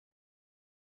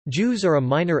Jews are a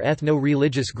minor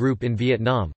ethno-religious group in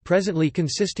Vietnam, presently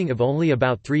consisting of only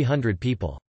about 300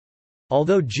 people.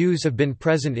 Although Jews have been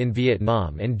present in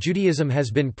Vietnam and Judaism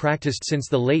has been practiced since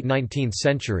the late 19th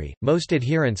century, most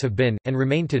adherents have been, and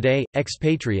remain today,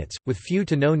 expatriates, with few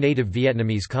to no native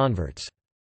Vietnamese converts.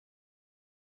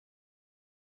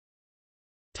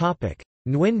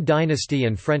 Nguyen dynasty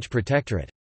and French protectorate.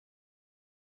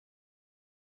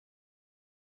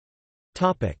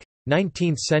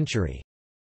 19th century.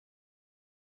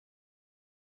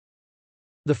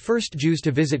 The first Jews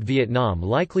to visit Vietnam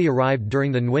likely arrived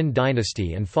during the Nguyen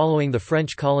dynasty and following the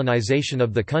French colonization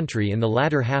of the country in the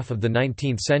latter half of the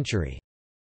 19th century.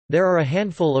 There are a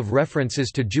handful of references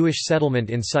to Jewish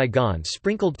settlement in Saigon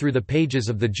sprinkled through the pages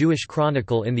of the Jewish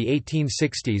Chronicle in the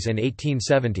 1860s and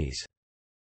 1870s.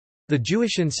 The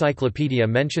Jewish Encyclopedia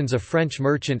mentions a French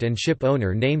merchant and ship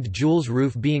owner named Jules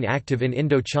Ruf being active in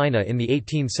Indochina in the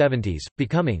 1870s,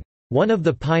 becoming one of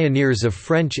the pioneers of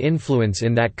French influence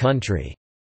in that country.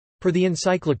 Per the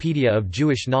Encyclopedia of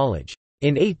Jewish Knowledge,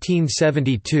 in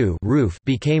 1872 Ruf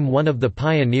became one of the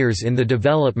pioneers in the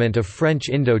development of French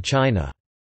Indochina.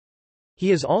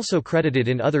 He is also credited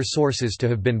in other sources to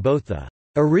have been both the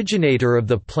originator of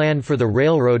the plan for the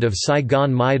railroad of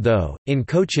Saigon-Mai Tho, in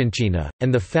Cochinchina,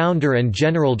 and the founder and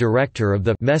general director of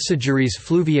the Messageries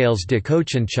Fluviales de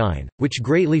Cochinchine, which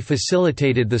greatly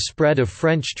facilitated the spread of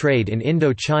French trade in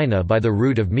Indochina by the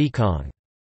route of Mekong.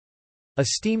 A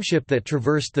steamship that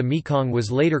traversed the Mekong was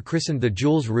later christened the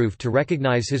Jules Ruf to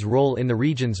recognize his role in the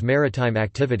region's maritime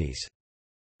activities.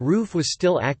 Ruf was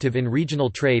still active in regional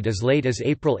trade as late as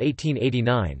April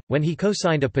 1889, when he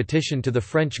co-signed a petition to the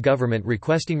French government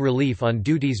requesting relief on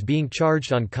duties being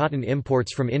charged on cotton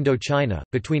imports from Indochina.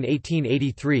 Between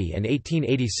 1883 and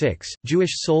 1886,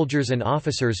 Jewish soldiers and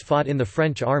officers fought in the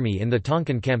French army in the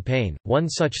Tonkin Campaign. One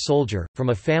such soldier,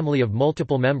 from a family of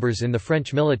multiple members in the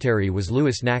French military, was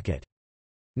Louis Naquet.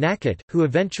 Naquet, who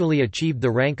eventually achieved the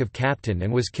rank of captain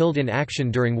and was killed in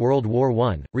action during World War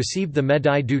I, received the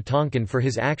Médaille du Tonkin for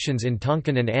his actions in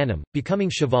Tonkin and Annam, becoming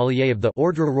Chevalier of the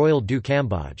Ordre Royal du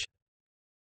Cambodge.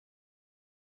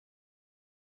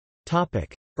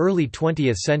 Early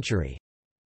 20th century.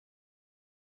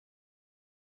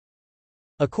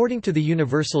 According to the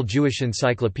Universal Jewish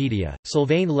Encyclopedia,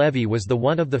 Sylvain Lévy was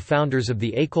one of the founders of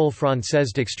the École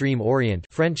Française d'Extrême Orient,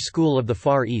 French School of the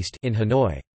Far East, in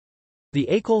Hanoi. The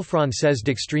École Française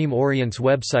d'Extrême Orient's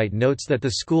website notes that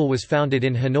the school was founded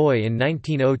in Hanoi in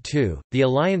 1902. The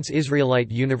Alliance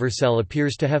Israélite Universelle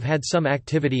appears to have had some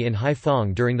activity in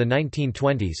Haiphong during the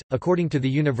 1920s. According to the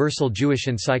Universal Jewish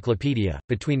Encyclopedia,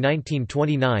 between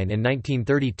 1929 and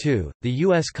 1932, the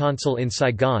U.S. consul in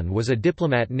Saigon was a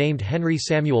diplomat named Henry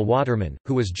Samuel Waterman,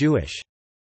 who was Jewish.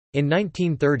 In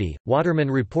 1930,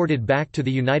 Waterman reported back to the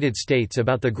United States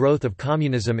about the growth of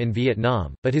communism in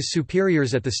Vietnam, but his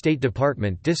superiors at the State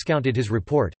Department discounted his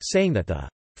report, saying that the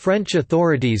French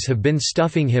authorities have been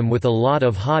stuffing him with a lot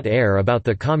of hot air about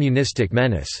the communistic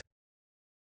menace.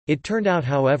 It turned out,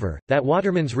 however, that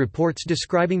Waterman's reports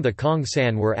describing the Cong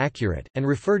San were accurate, and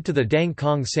referred to the Dang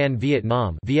Cong San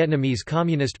Vietnam Vietnamese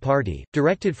Communist Party,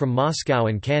 directed from Moscow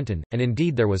and Canton, and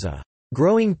indeed there was a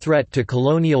growing threat to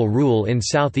colonial rule in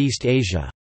Southeast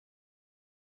Asia.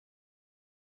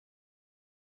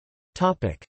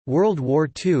 World War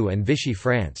II and Vichy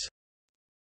France.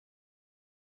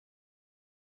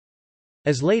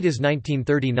 As late as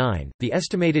 1939, the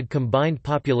estimated combined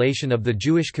population of the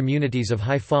Jewish communities of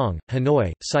Haiphong,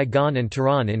 Hanoi, Saigon and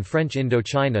Tehran in French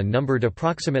Indochina numbered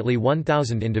approximately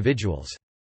 1,000 individuals.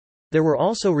 There were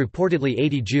also reportedly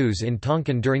 80 Jews in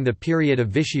Tonkin during the period of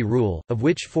Vichy rule, of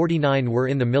which 49 were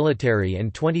in the military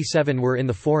and 27 were in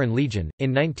the Foreign Legion.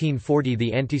 In 1940,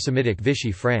 the anti-Semitic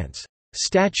Vichy France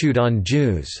Statute on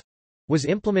Jews was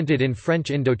implemented in French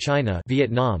Indochina,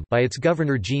 Vietnam, by its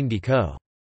governor Jean Decaux.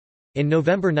 In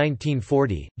November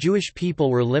 1940, Jewish people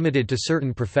were limited to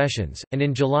certain professions, and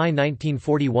in July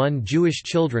 1941 Jewish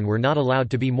children were not allowed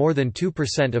to be more than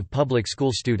 2% of public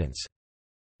school students.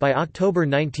 By October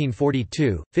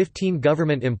 1942, 15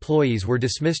 government employees were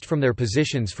dismissed from their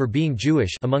positions for being Jewish.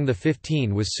 Among the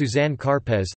 15 was Suzanne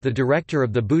Carpez, the director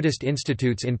of the Buddhist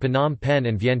institutes in Phnom Penh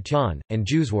and Vientiane, and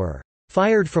Jews were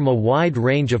fired from a wide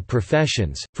range of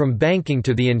professions, from banking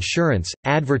to the insurance,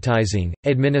 advertising,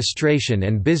 administration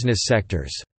and business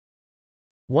sectors.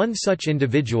 One such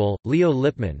individual, Leo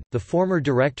Lippmann, the former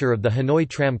director of the Hanoi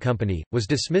Tram Company, was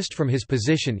dismissed from his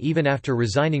position even after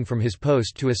resigning from his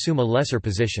post to assume a lesser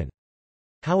position.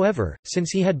 However,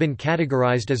 since he had been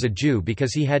categorized as a Jew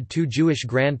because he had 2 Jewish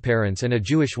grandparents and a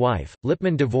Jewish wife,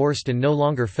 Lippmann divorced and no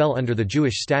longer fell under the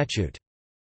Jewish statute.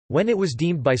 When it was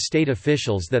deemed by state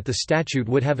officials that the statute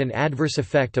would have an adverse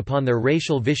effect upon their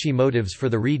racial Vichy motives for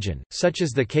the region, such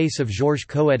as the case of Georges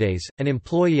Coedes, an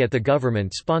employee at the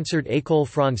government-sponsored École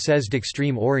Française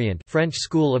d'Extrême Orient French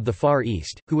School of the Far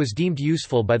East, who was deemed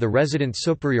useful by the resident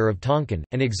superior of Tonkin,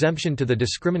 an exemption to the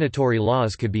discriminatory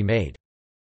laws could be made.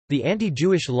 The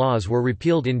anti-Jewish laws were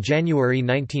repealed in January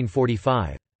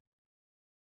 1945.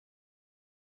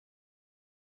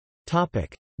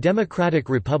 Democratic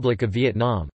Republic of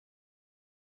Vietnam.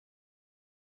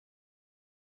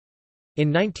 In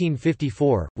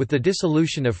 1954, with the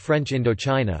dissolution of French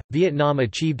Indochina, Vietnam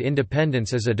achieved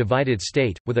independence as a divided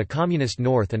state, with a communist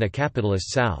north and a capitalist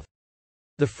south.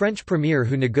 The French premier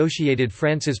who negotiated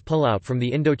France's pullout from the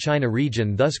Indochina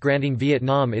region, thus granting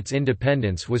Vietnam its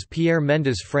independence, was Pierre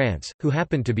Mendès France, who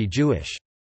happened to be Jewish.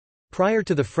 Prior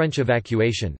to the French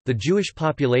evacuation, the Jewish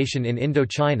population in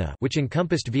Indochina, which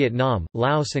encompassed Vietnam,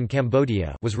 Laos and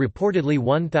Cambodia, was reportedly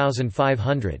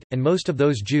 1,500, and most of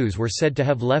those Jews were said to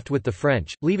have left with the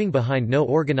French, leaving behind no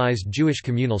organized Jewish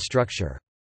communal structure.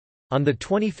 On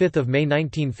 25 May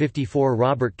 1954,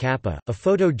 Robert Capa, a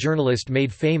photojournalist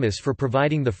made famous for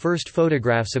providing the first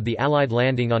photographs of the Allied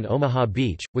landing on Omaha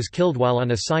Beach, was killed while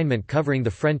on assignment covering the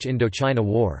French Indochina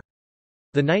War.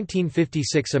 The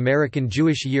 1956 American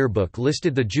Jewish Yearbook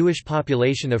listed the Jewish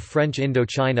population of French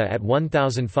Indochina at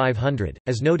 1,500,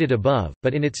 as noted above,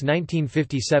 but in its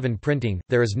 1957 printing,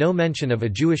 there is no mention of a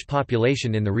Jewish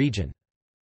population in the region.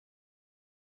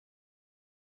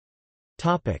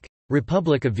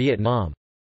 Republic of Vietnam.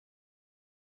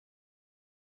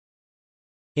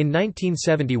 In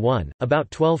 1971, about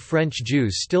 12 French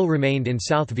Jews still remained in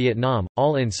South Vietnam,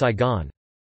 all in Saigon.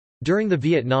 During the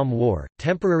Vietnam War,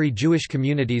 temporary Jewish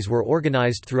communities were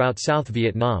organized throughout South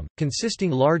Vietnam,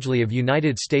 consisting largely of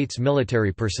United States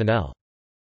military personnel.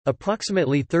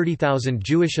 Approximately 30,000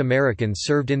 Jewish Americans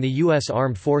served in the U.S.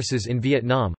 Armed Forces in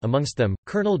Vietnam, amongst them,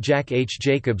 Colonel Jack H.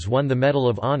 Jacobs won the Medal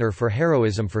of Honor for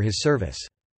heroism for his service.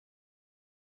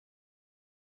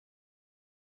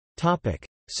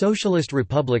 Socialist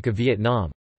Republic of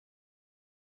Vietnam.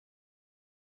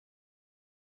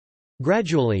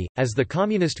 Gradually, as the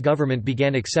communist government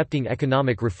began accepting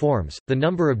economic reforms, the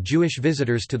number of Jewish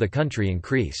visitors to the country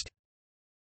increased.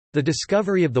 The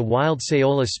discovery of the wild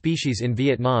Saola species in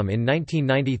Vietnam in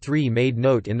 1993 made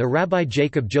note in the Rabbi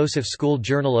Jacob Joseph School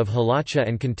Journal of Halacha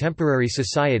and Contemporary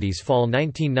Societies Fall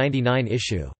 1999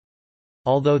 issue.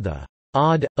 Although the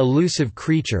odd, elusive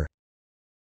creature,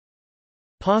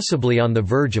 possibly on the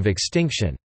verge of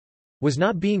extinction, was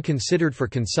not being considered for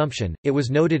consumption, it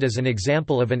was noted as an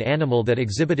example of an animal that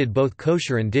exhibited both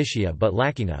kosher indicia but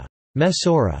lacking a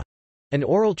mesora, an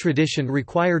oral tradition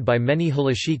required by many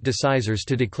halachic decisors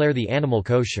to declare the animal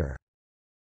kosher.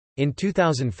 In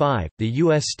 2005, the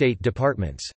U.S. State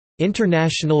Department's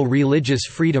International Religious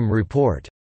Freedom Report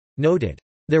noted,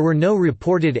 "There were no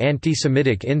reported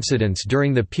anti-Semitic incidents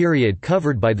during the period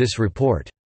covered by this report.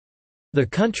 The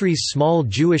country's small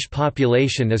Jewish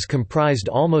population is comprised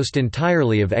almost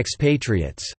entirely of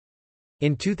expatriates."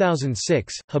 In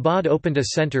 2006, Chabad opened a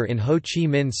center in Ho Chi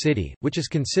Minh City, which is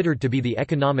considered to be the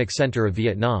economic center of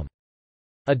Vietnam.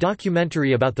 A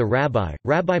documentary about the rabbi,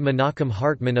 Rabbi Menachem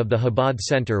Hartman of the Chabad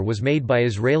Center, was made by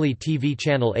Israeli TV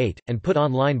Channel 8, and put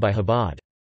online by Chabad.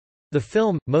 The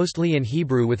film, mostly in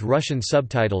Hebrew with Russian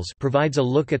subtitles, provides a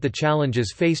look at the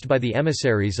challenges faced by the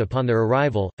emissaries upon their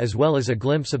arrival, as well as a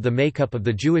glimpse of the makeup of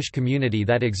the Jewish community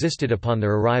that existed upon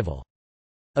their arrival.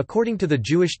 According to the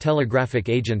Jewish Telegraphic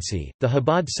Agency, the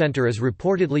Chabad Center is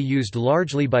reportedly used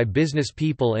largely by business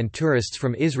people and tourists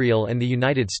from Israel and the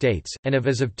United States, and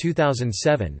as of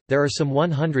 2007, there are some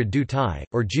 100 Du Thai,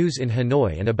 or Jews in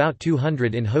Hanoi, and about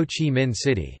 200 in Ho Chi Minh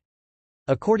City.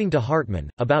 According to Hartman,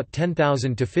 about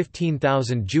 10,000 to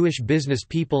 15,000 Jewish business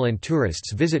people and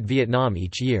tourists visit Vietnam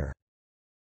each year.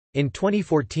 In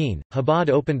 2014, Chabad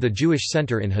opened the Jewish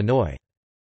Center in Hanoi.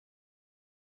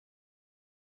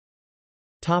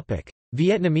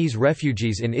 Vietnamese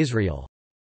refugees in Israel.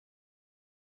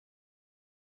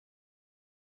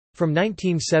 From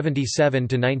 1977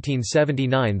 to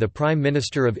 1979, the Prime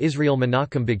Minister of Israel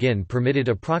Menachem Begin permitted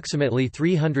approximately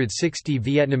 360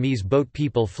 Vietnamese boat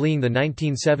people fleeing the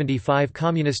 1975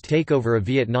 communist takeover of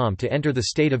Vietnam to enter the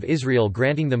State of Israel,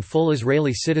 granting them full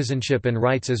Israeli citizenship and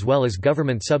rights as well as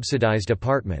government-subsidized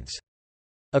apartments.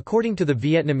 According to the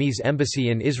Vietnamese embassy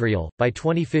in Israel, by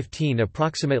 2015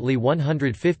 approximately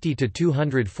 150 to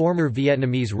 200 former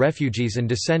Vietnamese refugees and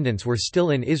descendants were still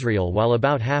in Israel, while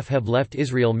about half have left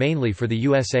Israel mainly for the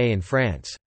USA and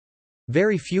France.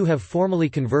 Very few have formally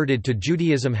converted to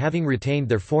Judaism, having retained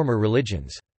their former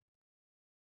religions.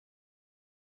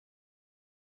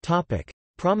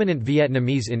 Prominent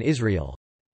Vietnamese in Israel.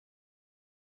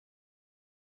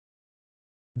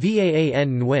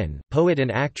 Vaan Nguyen, poet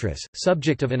and actress,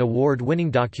 subject of an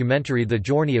award-winning documentary The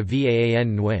Journey of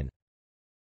Vaan Nguyen.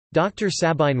 Dr.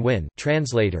 Sabine Nguyen,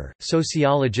 translator,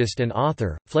 sociologist and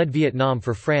author, fled Vietnam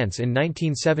for France in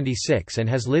 1976 and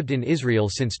has lived in Israel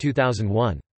since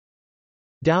 2001.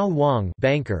 Dao Wang,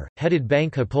 banker, headed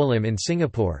Bank Hapoalim in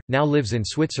Singapore, now lives in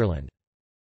Switzerland.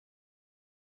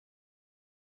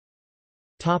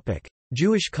 Topic: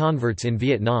 Jewish converts in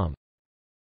Vietnam.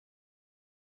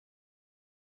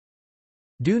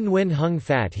 Du Nguyen Hung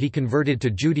Phat he converted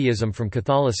to Judaism from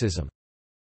Catholicism.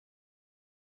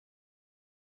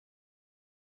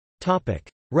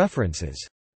 References